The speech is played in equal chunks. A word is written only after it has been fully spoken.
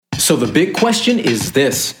So the big question is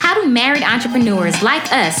this. How do married entrepreneurs like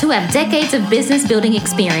us who have decades of business building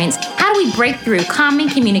experience, how do we break through common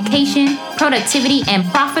communication, productivity, and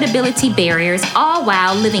profitability barriers, all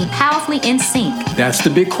while living powerfully in sync? That's the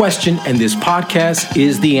big question, and this podcast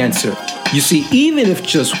is the answer. You see, even if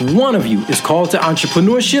just one of you is called to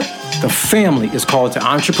entrepreneurship, the family is called to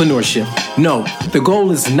entrepreneurship. No, the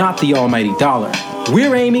goal is not the almighty dollar.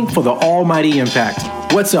 We're aiming for the almighty impact.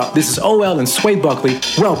 What's up? This is OL and Sway Buckley.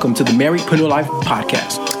 Welcome to the Marriedpreneur Life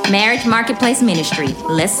Podcast. Marriage Marketplace Ministry.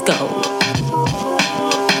 Let's go.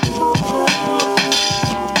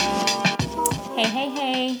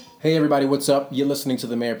 Hey. Hey, everybody. What's up? You're listening to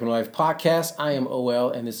the Marriedpreneur Life Podcast. I am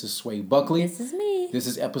OL, and this is Sway Buckley. This is me. This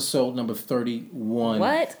is episode number 31.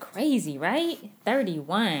 What? Crazy, right?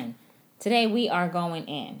 31. Today we are going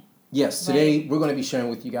in. Yes, today we're going to be sharing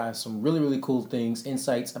with you guys some really, really cool things,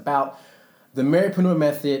 insights about the Marriedpreneur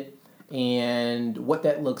method and what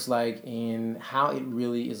that looks like and how it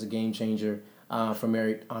really is a game changer for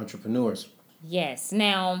married entrepreneurs. Yes.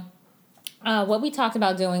 Now, what we talked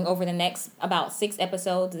about doing over the next about 6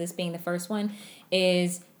 episodes, this being the first one,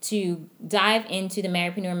 is to dive into the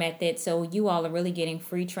Marriedpreneur method. So you all are really getting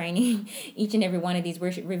free training. Each and every one of these,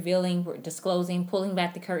 we're revealing, we're disclosing, pulling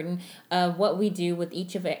back the curtain of what we do with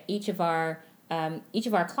each of our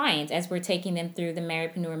clients as we're taking them through the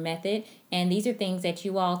Marriedpreneur method. And these are things that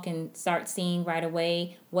you all can start seeing right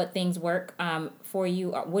away, what things work for you,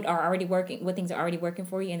 what things are already working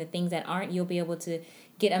for you, and the things that aren't. You'll be able to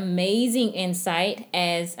get amazing insight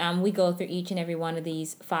as we go through each and every one of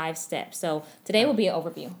these 5 steps. So today will be an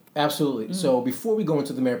overview. Absolutely. Mm-hmm. So before we go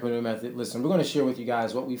into the Marriedpreneur method, listen, we're going to share with you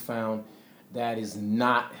guys what we found that is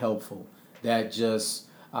not helpful, that just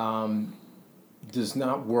does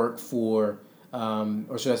not work for,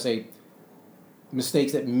 or should I say,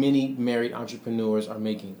 mistakes that many married entrepreneurs are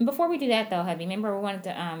making. Before we do that, though, Hubby, remember we wanted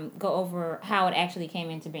to go over how it actually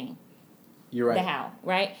came into being. You're right. The how,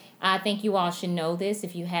 right? I think you all should know this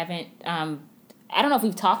if you haven't. I don't know if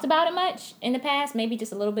we've talked about it much in the past, maybe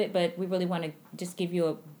just a little bit, but we really want to just give you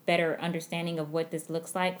a better understanding of what this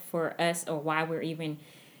looks like for us or why we're even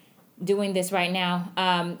doing this right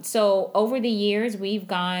now. So over the years, we've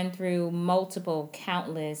gone through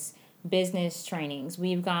countless business trainings.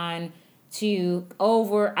 We've gone to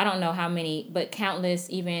over, I don't know how many, but countless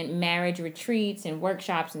even marriage retreats and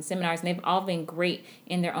workshops and seminars, and they've all been great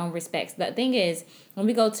in their own respects. The thing is, when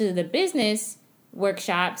we go to the business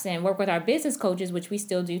workshops and work with our business coaches, which we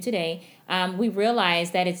still do today, we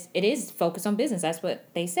realize that it is focused on business. That's what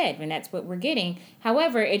they said, and that's what we're getting.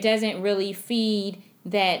 However, it doesn't really feed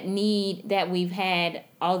that need that we've had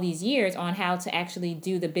all these years on how to actually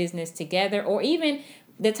do the business together, or even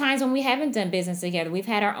the times when we haven't done business together. We've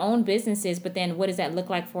had our own businesses, but then what does that look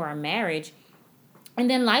like for our marriage? And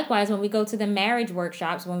then likewise, when we go to the marriage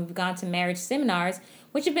workshops, when we've gone to marriage seminars,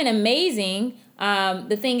 which have been amazing,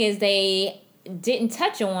 the thing is they didn't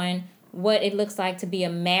touch on what it looks like to be a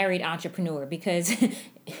married entrepreneur, because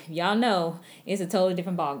y'all know it's a totally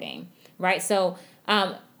different ballgame, right? So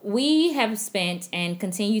we have spent and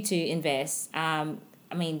continue to invest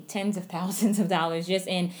tens of thousands of dollars just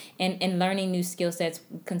in learning new skill sets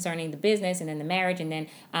concerning the business and then the marriage, and then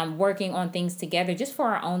working on things together just for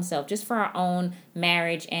our own self, just for our own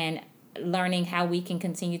marriage, and learning how we can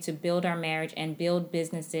continue to build our marriage and build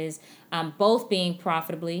businesses, both being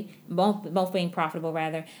profitable, and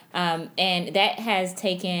that has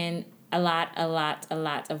taken a lot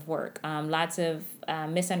of work, lots of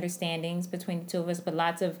misunderstandings between the two of us, but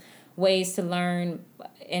lots of ways to learn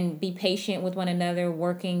and be patient with one another,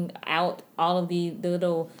 working out all of the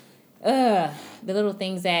little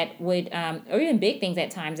things that would, or even big things at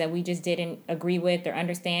times that we just didn't agree with or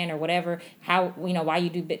understand or whatever. How, why you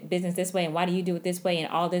do business this way and why do you do it this way, and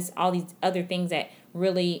all these other things that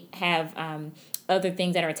really have other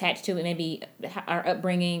things that are attached to it, maybe our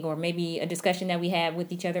upbringing or maybe a discussion that we had with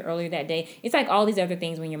each other earlier that day. It's like all these other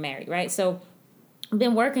things when you're married, right? So I've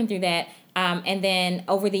been working through that. And then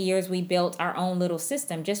over the years, we built our own little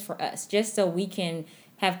system just for us, just so we can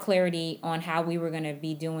have clarity on how we were going to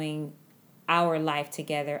be doing our life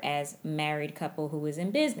together as married couple who is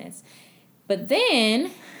in business. But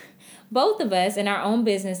then both of us in our own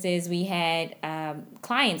businesses, we had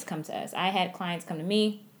clients come to us. I had clients come to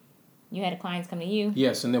me. You had clients come to you.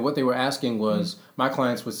 Yes, and then what they were asking was, my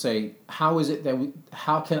clients would say, how is it that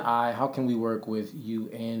how can we work with you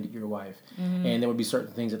and your wife? Mm-hmm. And there would be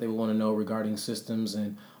certain things that they would want to know regarding systems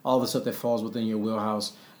and all the stuff that falls within your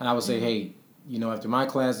wheelhouse. And I would say, hey, after my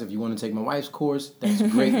class, if you want to take my wife's course, that's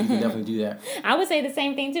great. You can definitely do that. I would say the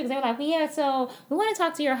same thing, too, because they were like, yeah, so we want to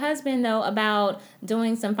talk to your husband, though, about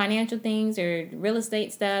doing some financial things or real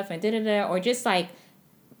estate stuff and da-da-da, or just like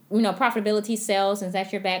profitability, sales, since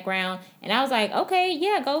that's your background. And I was like, okay,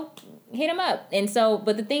 yeah, go hit them up. And so,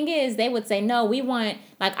 but the thing is, they would say, no, we want,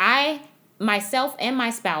 like, myself and my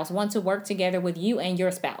spouse want to work together with you and your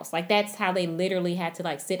spouse. Like, that's how they literally had to,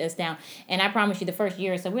 like, sit us down. And I promise you, the first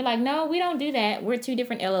year or so, we're like, no, we don't do that. We're two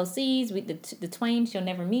different LLCs. The twain shall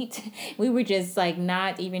never meet. We were just, like,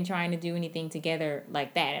 not even trying to do anything together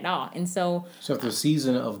like that at all. And so after a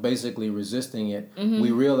season of basically resisting it, we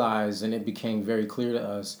realized, and it became very clear to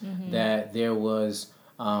us, that there was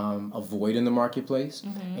a void in the marketplace,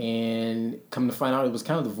 and come to find out, it was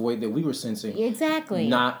kind of the void that we were sensing. Exactly.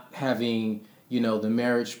 Not having, the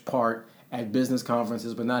marriage part at business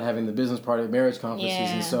conferences, but not having the business part at marriage conferences.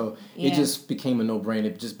 Yeah. And so it just became a no-brainer.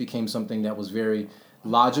 It just became something that was very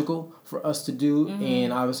logical for us to do,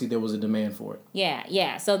 and obviously there was a demand for it.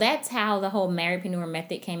 Yeah. So that's how the whole Marriedpreneur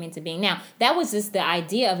method came into being. Now, that was just the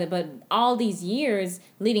idea of it, but all these years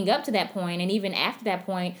leading up to that point, and even after that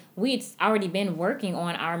point, we'd already been working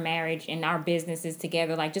on our marriage and our businesses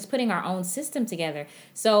together, like just putting our own system together.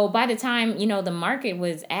 So by the time, the market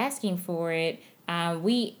was asking for it,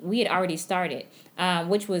 we had already started,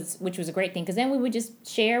 which was a great thing, because then we would just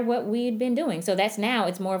share what we had been doing. So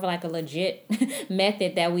it's more of like a legit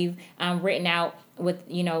method that we've written out with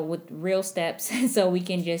real steps, so we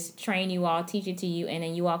can just train you all, teach it to you, and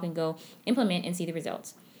then you all can go implement and see the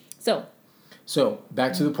results. So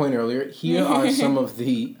back to the point earlier. Here are some of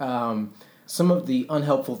the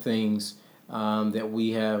unhelpful things that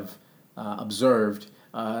we have observed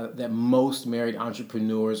that most married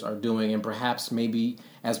entrepreneurs are doing, and perhaps maybe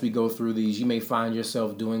as we go through these, you may find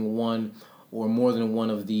yourself doing one or more than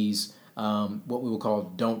one of these, what we will call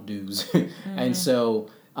don't do's. And so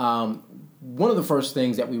one of the first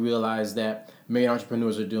things that we realize that married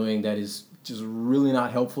entrepreneurs are doing that is just really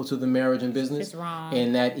not helpful to the marriage and business, it's wrong.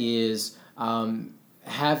 And that is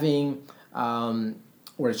having,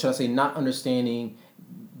 or should I say, not understanding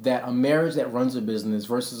that a marriage that runs a business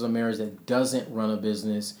versus a marriage that doesn't run a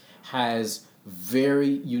business has very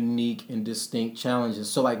unique and distinct challenges.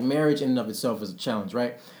 So like marriage in and of itself is a challenge,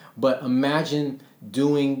 right? But imagine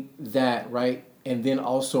doing that, right? And then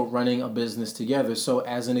also running a business together. So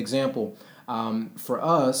as an example, for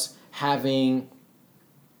us, having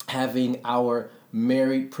our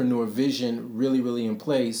Marriedpreneur vision really, really in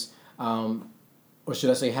place, or should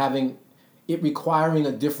I say having it requiring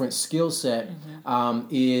a different skill set,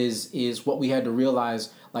 is what we had to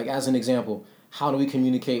realize. Like as an example, how do we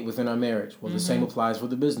communicate within our marriage? Well, the same applies for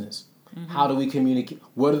the business. How do we communicate?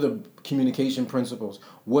 What are the communication principles?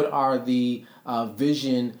 What are the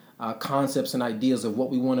vision concepts and ideas of what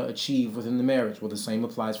we want to achieve within the marriage? Well, the same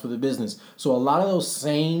applies for the business. So a lot of those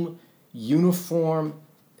same uniform,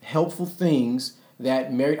 helpful things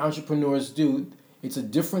that married entrepreneurs do, it's a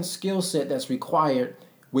different skill set that's required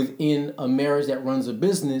within a marriage that runs a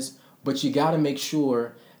business, but you got to make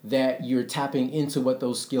sure that you're tapping into what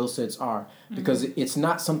those skill sets are, because it's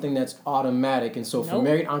not something that's automatic. And so for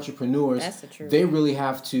married entrepreneurs, we really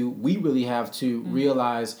have to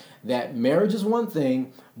realize that marriage is one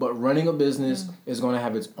thing, but running a business is going to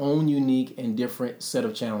have its own unique and different set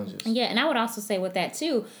of challenges. Yeah, and I would also say with that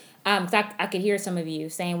too, because I could hear some of you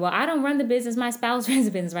saying, well, I don't run the business, my spouse runs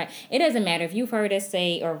the business, right? It doesn't matter. If you've heard us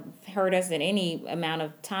say, or heard us at any amount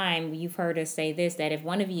of time, you've heard us say this, that if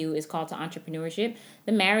one of you is called to entrepreneurship,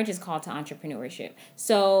 the marriage is called to entrepreneurship.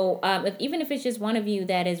 So even if it's just one of you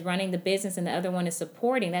that is running the business and the other one is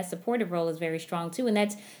supporting, that supportive role is very strong too. And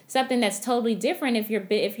that's something that's totally different if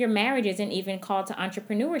your marriage isn't even called to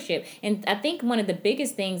entrepreneurship. And I think one of the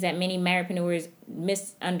biggest things that many marriedpreneurs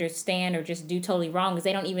misunderstand or just do totally wrong is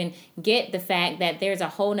they don't even get the fact that there's a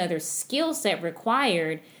whole nother skill set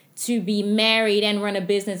required to be married and run a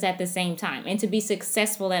business at the same time, and to be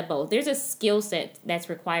successful at both. There's a skill set that's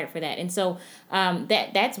required for that. And so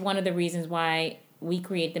that's one of the reasons why we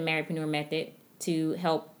create the Marriedpreneur method, to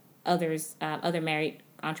help others, other married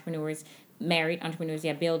entrepreneurs,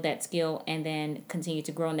 build that skill and then continue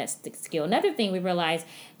to grow in that skill. Another thing we realized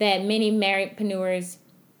that many marriedpreneurs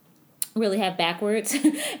really have backwards,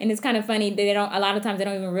 and it's kind of funny, a lot of times they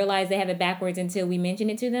don't even realize they have it backwards until we mention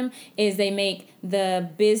it to them, is they make the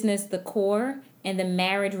business the core and the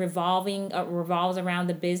marriage revolves around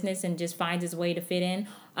the business and just finds its way to fit in,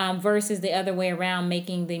 versus the other way around,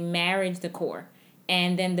 making the marriage the core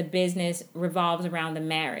and then the business revolves around the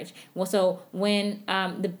marriage. Well, so when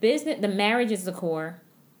the marriage is the core,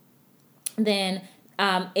 then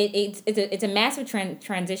it's a massive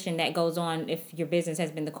transition that goes on if your business has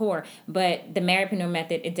been the core. But the Marriedpreneur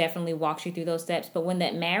method, it definitely walks you through those steps. But when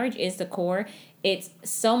that marriage is the core, it's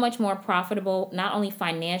so much more profitable, not only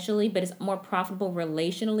financially, but it's more profitable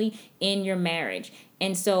relationally in your marriage.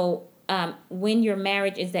 And so when your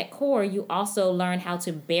marriage is at core, you also learn how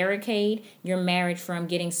to barricade your marriage from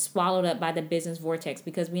getting swallowed up by the business vortex,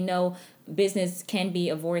 because we know business can be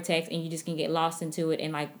a vortex and you just can get lost into it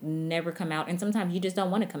and like never come out. And sometimes you just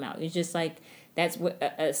don't want to come out. It's just like that's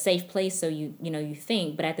a safe place, so you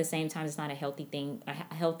think, but at the same time, it's not a healthy thing,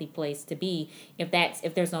 a healthy place to be if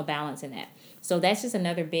there's no balance in that. So that's just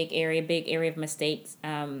another big area of mistakes,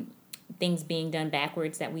 things being done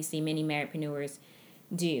backwards that we see many marriedpreneurs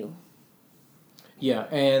do. Yeah,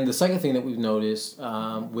 and the second thing that we've noticed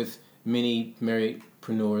with many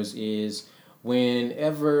marriedpreneurs is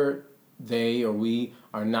whenever they or we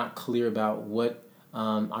are not clear about what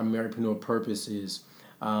our marriedpreneur purpose is.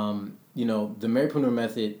 The Marriedpreneur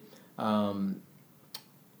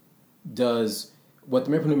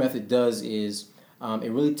Method does is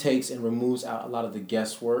it really takes and removes out a lot of the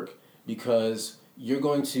guesswork, because you're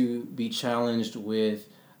going to be challenged with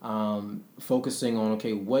focusing on,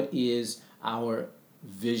 okay, what is our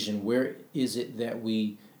vision? Where is it that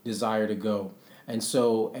we desire to go? And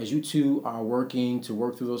so as you two are working to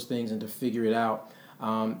work through those things and to figure it out,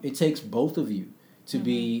 it takes both of you to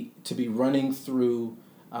be running through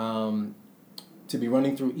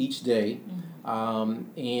each day,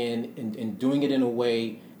 and doing it in a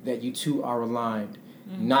way that you two are aligned,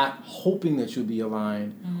 not hoping that you'll be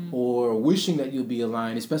aligned or wishing that you'll be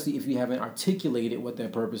aligned, especially if you haven't articulated what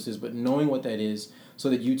that purpose is, but knowing what that is so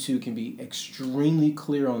that you two can be extremely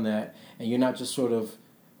clear on that, and you're not just sort of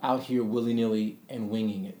out here willy-nilly and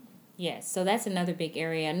winging it. Yes, so that's another big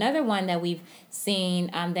area. Another one that we've seen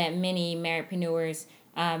that many marriedpreneurs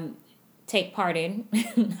take part in,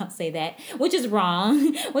 I'll say that, which is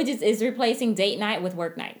wrong, which is replacing date night with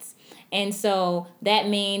work nights. And so that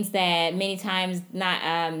means that many times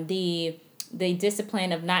not the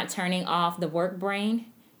discipline of not turning off the work brain,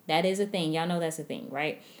 that is a thing. Y'all know that's a thing,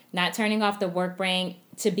 right? Not turning off the work brain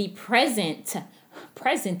to be present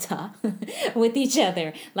with each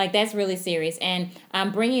other. Like, that's really serious. And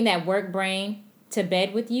bringing that work brain to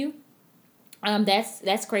bed with you,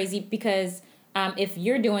 that's crazy, because if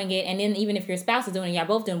you're doing it, and then even if your spouse is doing it, y'all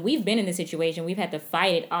both doing, we've been in this situation, we've had to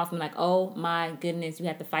fight it off. I'm like, oh my goodness, we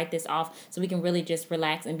have to fight this off so we can really just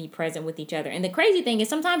relax and be present with each other. And the crazy thing is,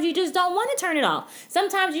 sometimes you just don't want to turn it off.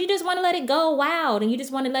 Sometimes you just want to let it go wild, and you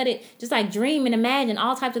just want to let it just like dream and imagine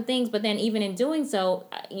all types of things. But then even in doing so,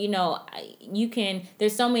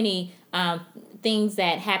 there's so many things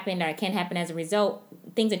that happen or can happen as a result,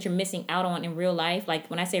 things that you're missing out on in real life. Like,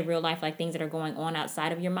 when I say real life, like things that are going on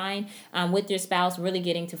outside of your mind, with your spouse, really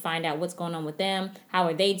getting to find out what's going on with them. How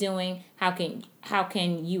are they doing? How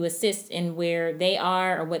can you assist in where they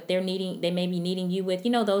are or what they're needing? They may be needing you with,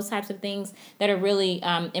 those types of things that are really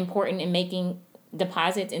important in making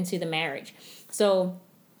deposits into the marriage. So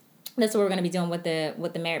that's what we're going to be doing with the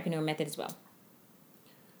Marriedpreneur Method as well.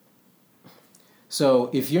 So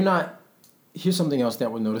if you're not, here's something else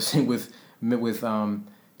that we're noticing with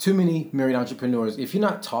too many married entrepreneurs. If you're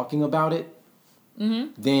not talking about it,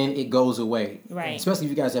 then it goes away. Right. Especially if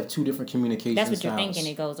you guys have two different communication styles. That's what you're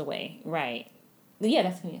thinking, it goes away. Right. Yeah,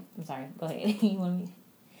 that's me. I'm sorry. Go ahead. You want me?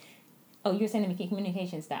 Oh, you're saying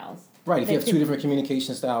communication styles. Right, if you have two different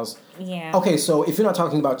communication styles. Yeah. Okay, so if you're not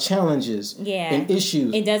talking about challenges and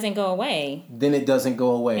issues, it doesn't go away. Then it doesn't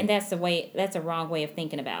go away. And that's a wrong way of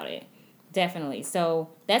thinking about it. Definitely. So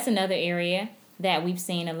that's another area that we've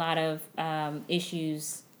seen a lot of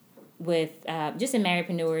issues with just in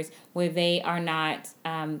marriedpreneurs, where they are not,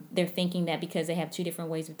 they're thinking that because they have two different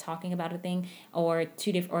ways of talking about a thing, or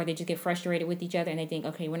they just get frustrated with each other, and they think,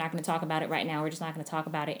 okay, we're not going to talk about it right now, we're just not going to talk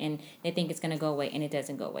about it, and they think it's going to go away, and it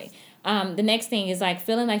doesn't go away. The next thing is like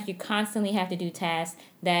feeling like you constantly have to do tasks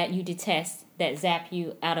that you detest, that zap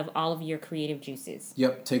you out of all of your creative juices.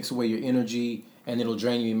 Yep, takes away your energy, and it'll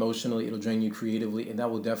drain you emotionally, it'll drain you creatively, and that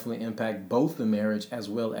will definitely impact both the marriage as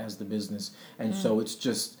well as the business. And so it's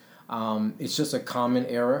just a common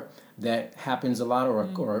error that happens a lot,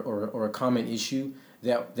 or a common issue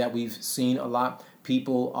that we've seen a lot.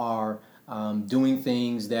 People are doing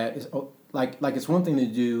things that is like it's one thing to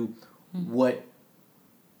do what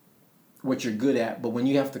you're good at, but when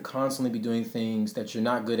you have to constantly be doing things that you're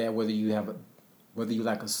not good at, whether you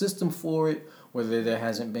lack a system for it, whether there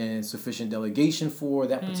hasn't been sufficient delegation for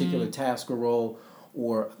that particular task or role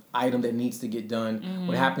or item that needs to get done,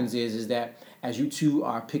 what happens is that as you two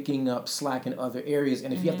are picking up slack in other areas,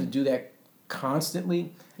 and if you have to do that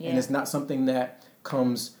constantly, and it's not something that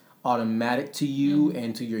comes automatic to you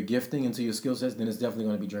and to your gifting and to your skill sets, then it's definitely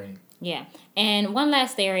going to be draining. Yeah. And one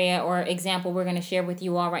last area or example we're going to share with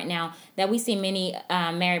you all right now that we see many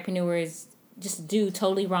marriedpreneurs just do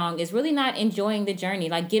totally wrong is really not enjoying the journey,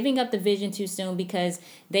 like giving up the vision too soon because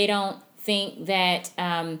they don't think that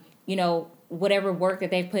whatever work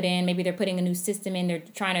that they've put in. Maybe they're putting a new system in. They're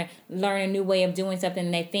trying to learn a new way of doing something.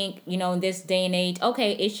 And they think, in this day and age,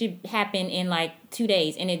 okay, it should happen in like 2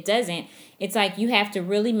 days. And it doesn't. It's like you have to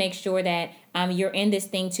really make sure that you're in this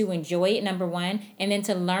thing to enjoy it, number one, and then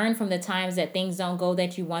to learn from the times that things don't go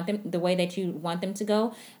that you want them, the way that you want them to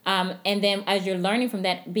go. And then as you're learning from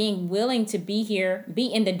that, being willing to be here, be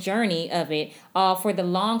in the journey of it for the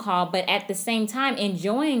long haul, but at the same time,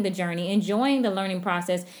 enjoying the journey, enjoying the learning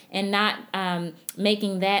process, and not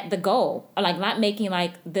making that the goal, or like not making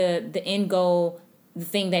like the end goal the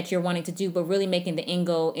thing that you're wanting to do, but really making the end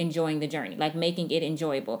goal enjoying the journey, like making it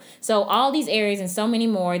enjoyable. So all these areas and so many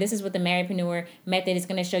more, this is what the Marriedpreneur Method is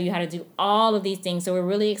going to show you how to do all of these things. So we're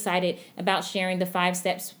really excited about sharing the 5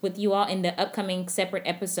 steps with you all in the upcoming separate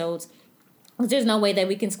episodes. There's no way that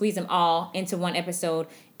we can squeeze them all into one episode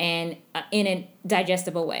and in a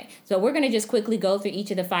digestible way. So we're going to just quickly go through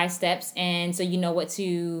each of the 5 steps, and so you know what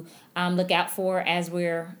to look out for as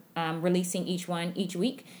we're releasing each one each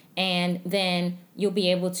week. And then you'll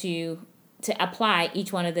be able to apply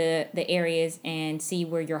each one of the areas and see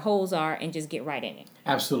where your holes are and just get right in it.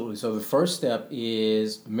 Absolutely. So the first step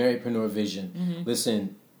is Marriedpreneur Vision. Mm-hmm.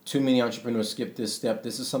 Listen, too many entrepreneurs skip this step.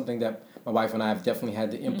 This is something that my wife and I have definitely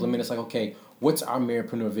had to implement. Mm-hmm. It's like, okay, what's our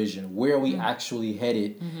Marriedpreneur Vision? Where are we actually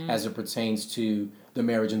headed as it pertains to the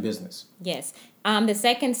marriage and business? Yes. The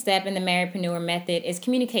second step in the Marriedpreneur Method is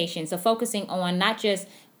communication. So focusing on not just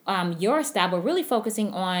your style, but really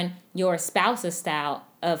focusing on your spouse's style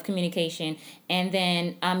of communication, and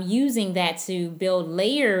then using that to build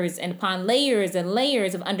layers and upon layers and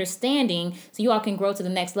layers of understanding so you all can grow to the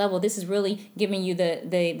next level. This is really giving you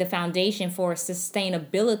the foundation for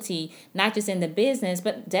sustainability, not just in the business,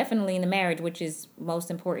 but definitely in the marriage, which is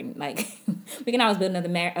most important. Like we can always build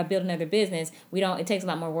another business. It takes a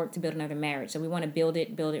lot more work to build another marriage. So we want to build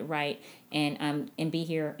it right, and be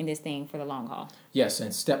here in this thing for the long haul. Yes,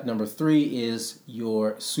 and step number 3 is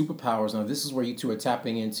your superpowers. Now, this is where you two are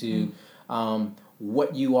tapping into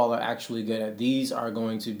what you all are actually good at. These are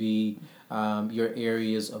going to be your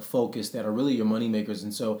areas of focus that are really your money makers.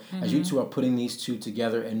 And so as you two are putting these two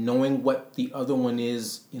together and knowing what the other one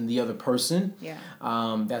is in the other person,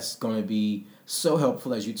 that's going to be so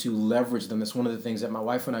helpful as you two leverage them. That's one of the things that my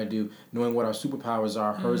wife and I do, knowing what our superpowers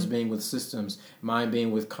are, hers being with systems, mine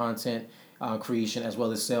being with content creation as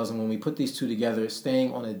well as sales. And when we put these two together,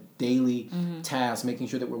 staying on a daily task, making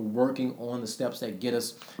sure that we're working on the steps that get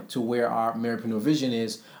us to where our Marriedpreneur Vision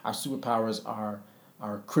is, our superpowers are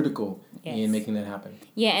critical in making that happen.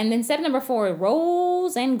 Yeah, and then step number 4,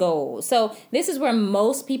 roles and goals. So this is where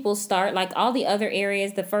most people start. Like all the other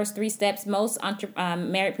areas, the first 3 steps, most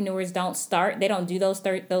marriedpreneurs don't start. They don't do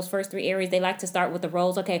those first 3 areas. They like to start with the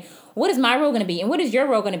roles. Okay, what is my role going to be? And what is your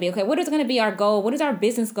role going to be? Okay, what is going to be our goal? What is our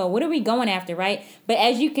business goal? What are we going after, right? But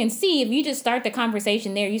as you can see, if you just start the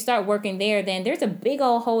conversation there, you start working there, then there's a big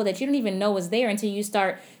old hole that you don't even know is there until you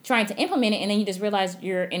start trying to implement it, and then you just realize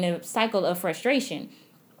you're in a cycle of frustration.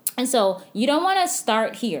 And so you don't want to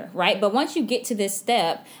start here, right? But once you get to this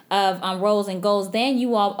step of roles and goals, then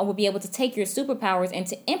you all will be able to take your superpowers and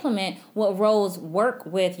to implement what roles work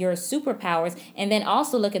with your superpowers, and then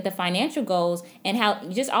also look at the financial goals and how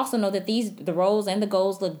you just also know that the roles and the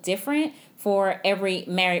goals look different for every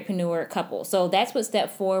marriedpreneur couple. So that's what step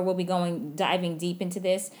 4 will be diving deep into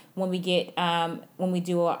this when we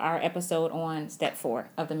do our episode on step 4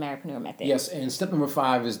 of the Marriedpreneur Method. Yes, and step number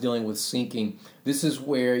 5 is dealing with syncing. This is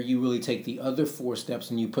where you really take the other 4 steps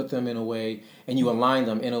and you put them in a way and you align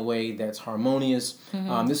them in a way that's harmonious.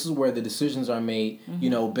 This is where the decisions are made,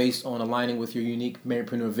 based on aligning with your unique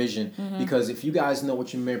Marriedpreneur Vision. Because if you guys know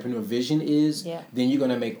what your Marriedpreneur Vision is, then you're going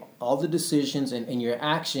to make all the decisions and your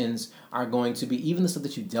actions are going to be, even the stuff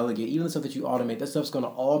that you delegate, even the stuff that you automate, that stuff's going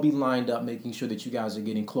to all be lined up, making sure that you guys are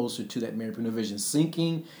getting closer to that Marriedpreneur Vision.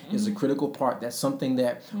 Syncing is a critical part. That's something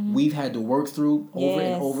that we've had to work through over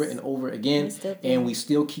and over and over again, and we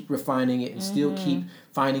still keep refining it and still keep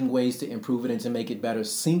finding ways to improve it and to make it better.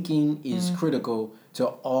 Syncing is critical to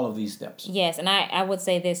all of these steps. Yes, and I would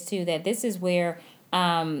say this too, that this is where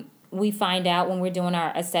we find out when we're doing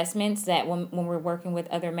our assessments that when we're working with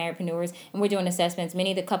other marriedpreneurs and we're doing assessments,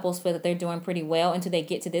 many of the couples feel that they're doing pretty well until they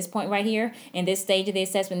get to this point right here. In this stage of the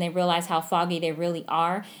assessment, they realize how foggy they really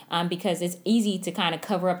are, because it's easy to kind of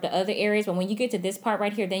cover up the other areas. But when you get to this part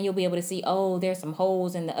right here, then you'll be able to see, there's some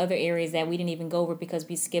holes in the other areas that we didn't even go over because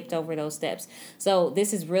we skipped over those steps. So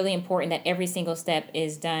this is really important that every single step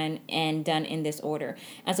is done in this order.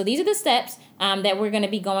 And so these are the steps. that we're going to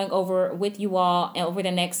be going over with you all over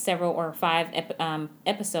the next several or 5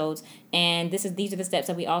 episodes. And these are the steps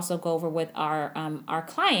that we also go over with our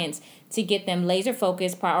clients to get them laser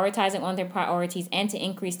focused, prioritizing on their priorities, and to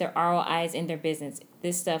increase their ROIs in their business.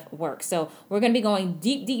 This stuff works. So we're going to be going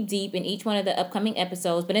deep in each one of the upcoming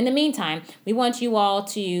episodes. But in the meantime, we want you all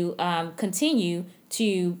to continue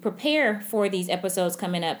to prepare for these episodes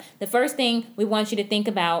coming up. The first thing we want you to think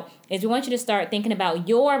about is we want you to start thinking about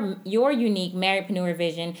your unique marriedpreneur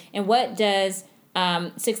vision and what does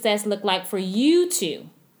success look like for you two.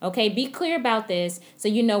 Okay, be clear about this so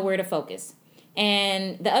you know where to focus.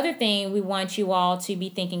 And the other thing we want you all to be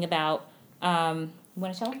thinking about, you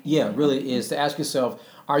want to tell? Yeah, really is to ask yourself,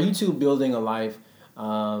 are you two building a life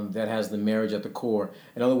that has the marriage at the core?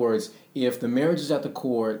 In other words, if the marriage is at the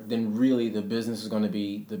core, then really the business is going to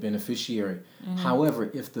be the beneficiary. Mm-hmm. However,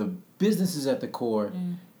 if the business is at the core,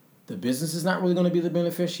 the business is not really going to be the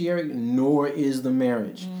beneficiary, nor is the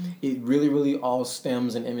marriage. It really all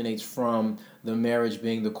stems and emanates from the marriage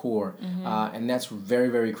being the core. And that's very,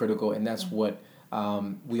 very critical. And that's what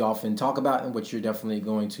we often talk about and what you're definitely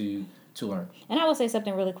going to learn. And I will say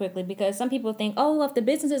something really quickly, because some people think, oh, if the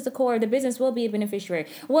business is the core, the business will be a beneficiary.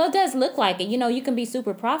 Well, it does look like it. You know, you can be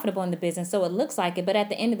super profitable in the business, so it looks like it. But at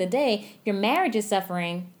the end of the day, your marriage is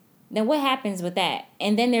suffering. Then what happens with that?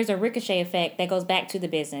 And then there's a ricochet effect that goes back to the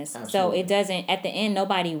business. Absolutely. So it doesn't, at the end,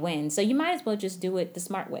 nobody wins. So you might as well just do it the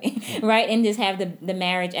smart way, right? And just have the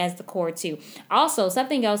marriage as the core too. Also,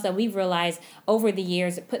 something else that we've realized over the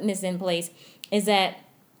years, putting this in place, is that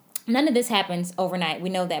none of this happens overnight. We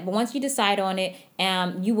know that. But once you decide on it,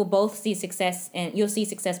 you will both see success, and you'll see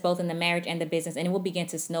success both in the marriage and the business, and it will begin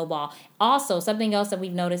to snowball. Also, something else that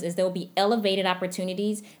we've noticed is there will be elevated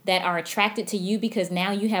opportunities that are attracted to you because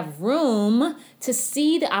now you have room to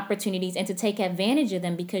see the opportunities and to take advantage of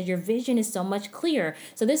them because your vision is so much clearer.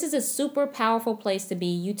 So this is a super powerful place to be,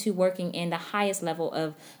 you two working in the highest level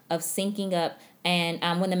of syncing up. And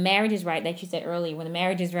when the marriage is right, like you said earlier, when the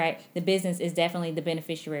marriage is right, the business is definitely the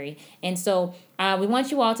beneficiary. And so we want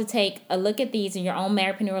you all to take a look at these in your own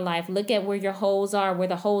marriedpreneur life. Look at where your holes are, where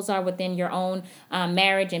the holes are within your own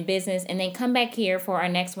marriage and business. And then come back here for our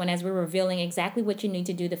next one as we're revealing exactly what you need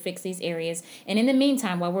to do to fix these areas. And in the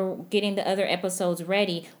meantime, while we're getting the other episodes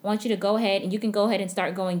ready, I want you to go ahead, and you can go ahead and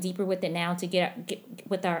start going deeper with it now to get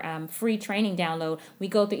with our free training download. We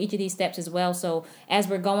go through each of these steps as well. So as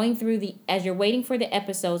we're going through as you're waiting for the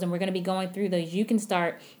episodes, and we're going to be going through those, you can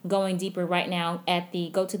start going deeper right now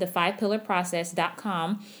go to the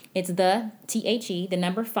 5pillarprocess.com. It's the THE, the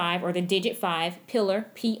number 5, or the digit 5, pillar,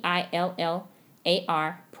 PILLAR,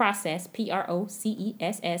 process,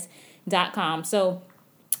 PROCESS.com. So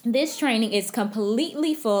this training is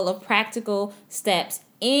completely full of practical steps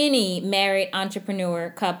any married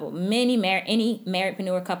entrepreneur couple, any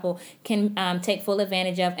marriedpreneur couple can take full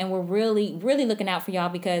advantage of. And we're really looking out for y'all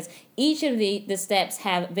because each of the steps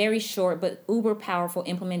have very short but uber powerful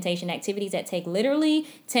implementation activities that take literally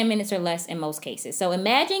 10 minutes or less in most cases. So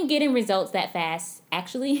imagine getting results that fast.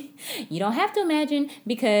 Actually, you don't have to imagine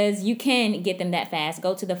because you can get them that fast.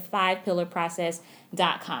 Go to the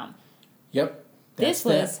 5pillarprocess.com. Yep. This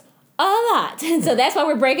was a lot. So that's why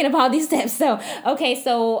we're breaking up all these steps. So, okay.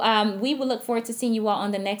 So, we will look forward to seeing you all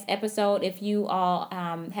on the next episode. If you all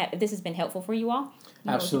if this has been helpful for you all.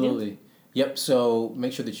 Absolutely. Yep. So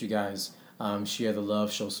make sure that you guys share the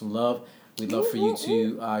love, show some love. We'd love for you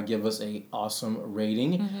to give us a awesome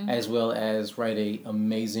rating as well as write a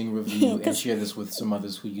amazing review and share this with some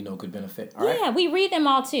others who you know could benefit. All right? Yeah, we read them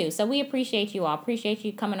all too. So we appreciate you all. Appreciate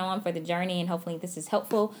you coming on for the journey, and hopefully this is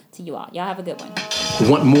helpful to you all. Y'all have a good one.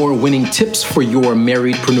 Want more winning tips for your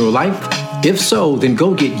marriedpreneur life? If so, then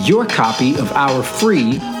go get your copy of our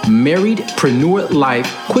free Marriedpreneur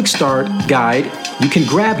Life Quick Start Guide. You can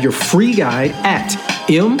grab your free guide at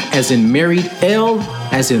M as in married, L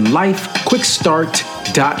as in life,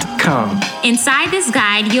 quickstart.com. Inside this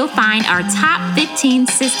guide, you'll find our top 15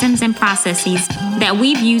 systems and processes that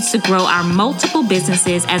we've used to grow our multiple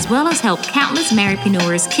businesses, as well as help countless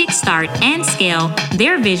marriedpreneurs kickstart and scale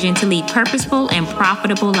their vision to lead purposeful and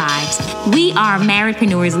profitable lives. We are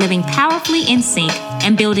marriedpreneurs living powerfully in sync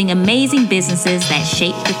and building amazing businesses that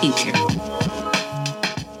shape the future.